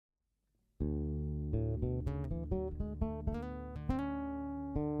A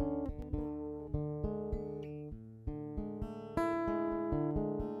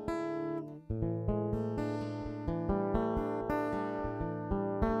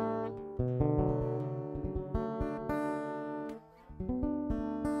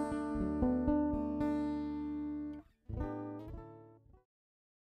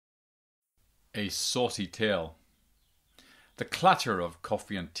saucy tale. The clatter of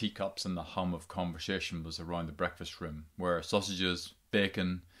coffee and teacups and the hum of conversation was around the breakfast room, where sausages,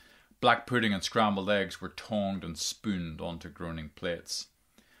 bacon, black pudding and scrambled eggs were tongued and spooned onto groaning plates.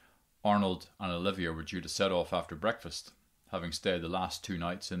 Arnold and Olivia were due to set off after breakfast, having stayed the last 2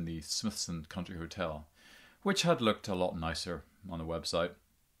 nights in the Smithson Country Hotel, which had looked a lot nicer on the website.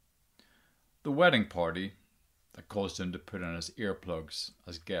 The wedding party that caused him to put in his earplugs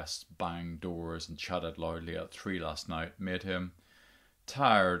as guests banged doors and chatted loudly at 3 last night made him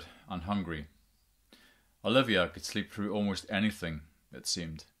tired and hungry. Olivia could sleep through almost anything, it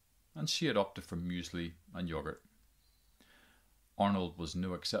seemed, and she had opted for muesli and yogurt. Arnold was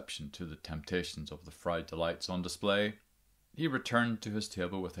no exception to the temptations of the fried delights on display. He returned to his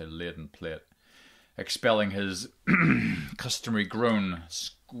table with a laden plate, expelling his customary groan,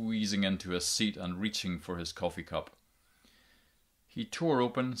 squeezing into his seat and reaching for his coffee cup. He tore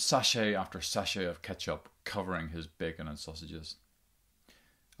open sachet after sachet of ketchup, covering his bacon and sausages.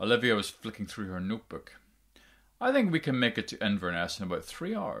 Olivia was flicking through her notebook. "I think we can make it to Inverness in about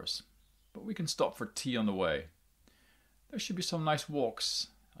 3 hours, but we can stop for tea on the way. There should be some nice walks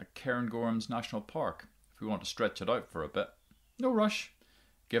at Cairngorms National Park if we want to stretch it out for a bit. No rush,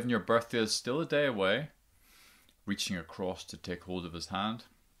 given your birthday is still a day away," reaching across to take hold of his hand.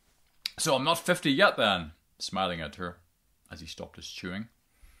 "So I'm not 50 yet then," smiling at her as he stopped his chewing.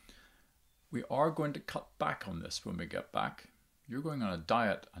 "We are going to cut back on this when we get back. You're going on a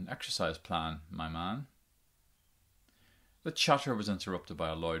diet and exercise plan, my man." The chatter was interrupted by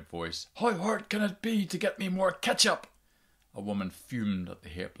a loud voice. "How hard can it be to get me more ketchup?" A woman fumed at the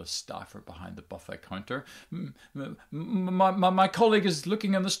helpless staffer behind the buffet counter. My colleague is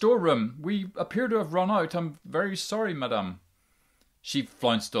looking in the storeroom. We appear to have run out. I'm very sorry, madame." She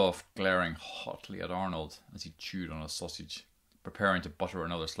flounced off, glaring hotly at Arnold as he chewed on a sausage, preparing to butter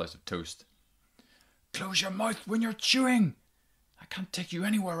another slice of toast. "Close your mouth when you're chewing. I can't take you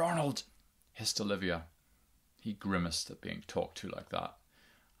anywhere, Arnold," hissed Olivia. He grimaced at being talked to like that,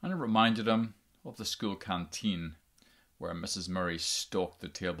 and it reminded him of the school canteen, where Mrs. Murray stalked the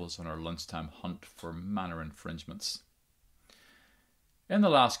tables on her lunchtime hunt for manner infringements. In the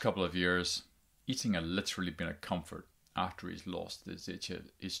last couple of years, eating had literally been a comfort after he's lost his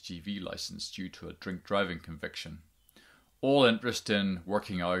HGV license due to a drink-driving conviction. All interest in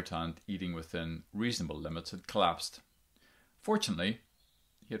working out and eating within reasonable limits had collapsed. Fortunately,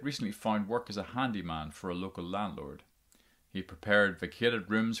 he had recently found work as a handyman for a local landlord. He prepared vacated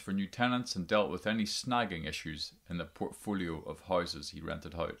rooms for new tenants and dealt with any snagging issues in the portfolio of houses he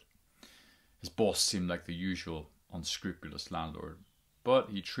rented out. His boss seemed like the usual unscrupulous landlord, but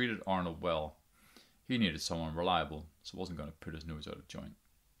he treated Arnold well. He needed someone reliable, so wasn't going to put his nose out of joint.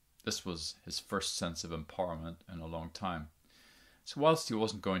 This was his first sense of empowerment in a long time. So whilst he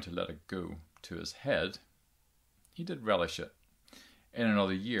wasn't going to let it go to his head, he did relish it. In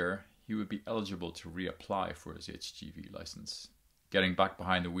another year, he would be eligible to reapply for his HGV license. Getting back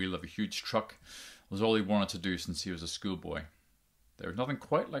behind the wheel of a huge truck was all he wanted to do since he was a schoolboy. There was nothing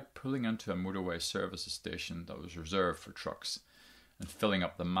quite like pulling into a motorway service station that was reserved for trucks and filling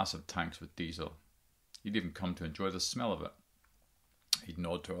up the massive tanks with diesel. He'd even come to enjoy the smell of it. He'd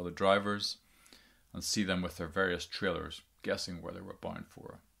nod to other drivers and see them with their various trailers, guessing where they were bound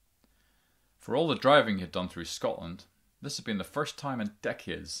for. For all the driving he had done through Scotland, this had been the first time in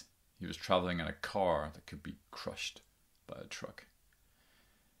decades he was travelling in a car that could be crushed by a truck.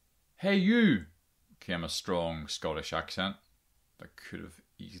 "Hey you!" came a strong Scottish accent that could have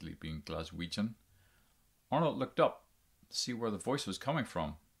easily been Glaswegian. Arnold looked up to see where the voice was coming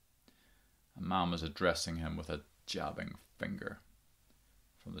from. A man was addressing him with a jabbing finger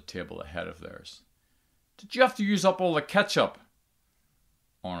from the table ahead of theirs. "Did you have to use up all the ketchup?"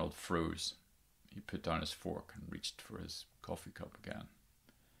 Arnold froze. He put down his fork and reached for his coffee cup again.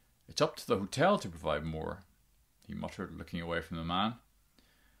 "It's up to the hotel to provide more," he muttered, looking away from the man.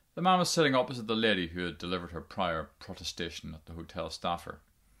 The man was sitting opposite the lady who had delivered her prior protestation at the hotel staffer.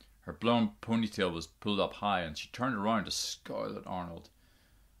 Her blonde ponytail was pulled up high, and she turned around to scowl at Arnold,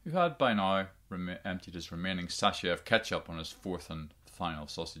 who had by now emptied his remaining sachet of ketchup on his fourth and final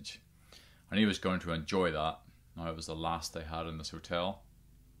sausage. And he was going to enjoy that. Now it was the last they had in this hotel.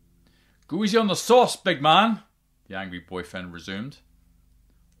 "Go easy on the sauce, big man," the angry boyfriend resumed.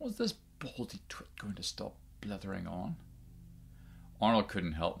 "What's this baldy twit going to stop blithering on? Arnold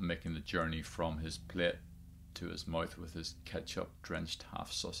couldn't help making the journey from his plate to his mouth with his ketchup-drenched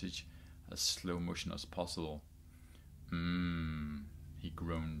half-sausage as slow motion as possible. He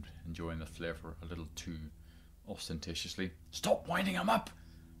groaned, enjoying the flavour a little too ostentatiously. Stop winding him up!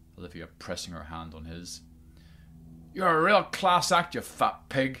 Olivia pressing her hand on his. You're a real class act, you fat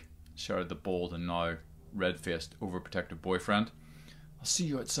pig, shouted the bold and now red-faced, overprotective boyfriend. I'll see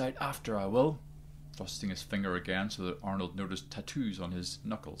you outside after, I will, thrusting his finger again so that Arnold noticed tattoos on his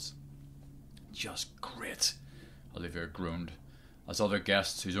knuckles. Just great, Olivia groaned, as other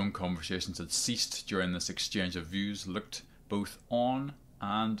guests whose own conversations had ceased during this exchange of views looked both on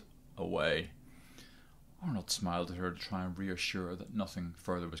and away. Arnold smiled at her to try and reassure that nothing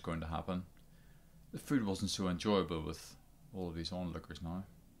further was going to happen. The food wasn't so enjoyable with all of these onlookers now.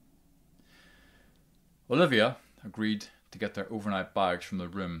 Olivia agreed to get their overnight bags from the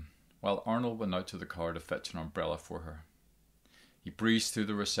room, while Arnold went out to the car to fetch an umbrella for her. He breezed through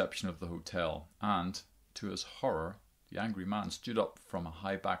the reception of the hotel, and, to his horror, the angry man stood up from a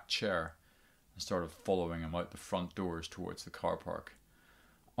high-backed chair and started following him out the front doors towards the car park.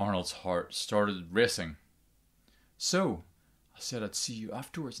 Arnold's heart started racing. So, I said I'd see you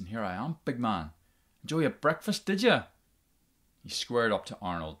afterwards, and here I am, big man. Enjoy your breakfast, did you? He squared up to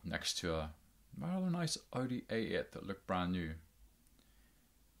Arnold next to a rather nice Audi A8 that looked brand new.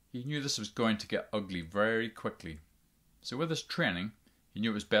 He knew this was going to get ugly very quickly, so with his training, he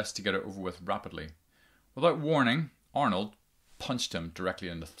knew it was best to get it over with rapidly. Without warning, Arnold punched him directly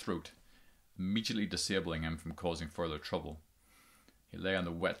in the throat, immediately disabling him from causing further trouble. He lay on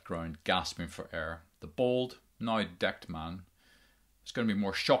the wet ground, gasping for air. The bold, now decked man was going to be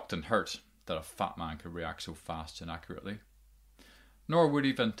more shocked than hurt that a fat man could react so fast and accurately. Nor would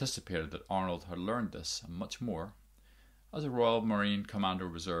he have anticipated that Arnold had learned this and much more as a Royal Marine Commando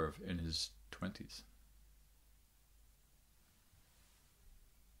Reserve in his 20s.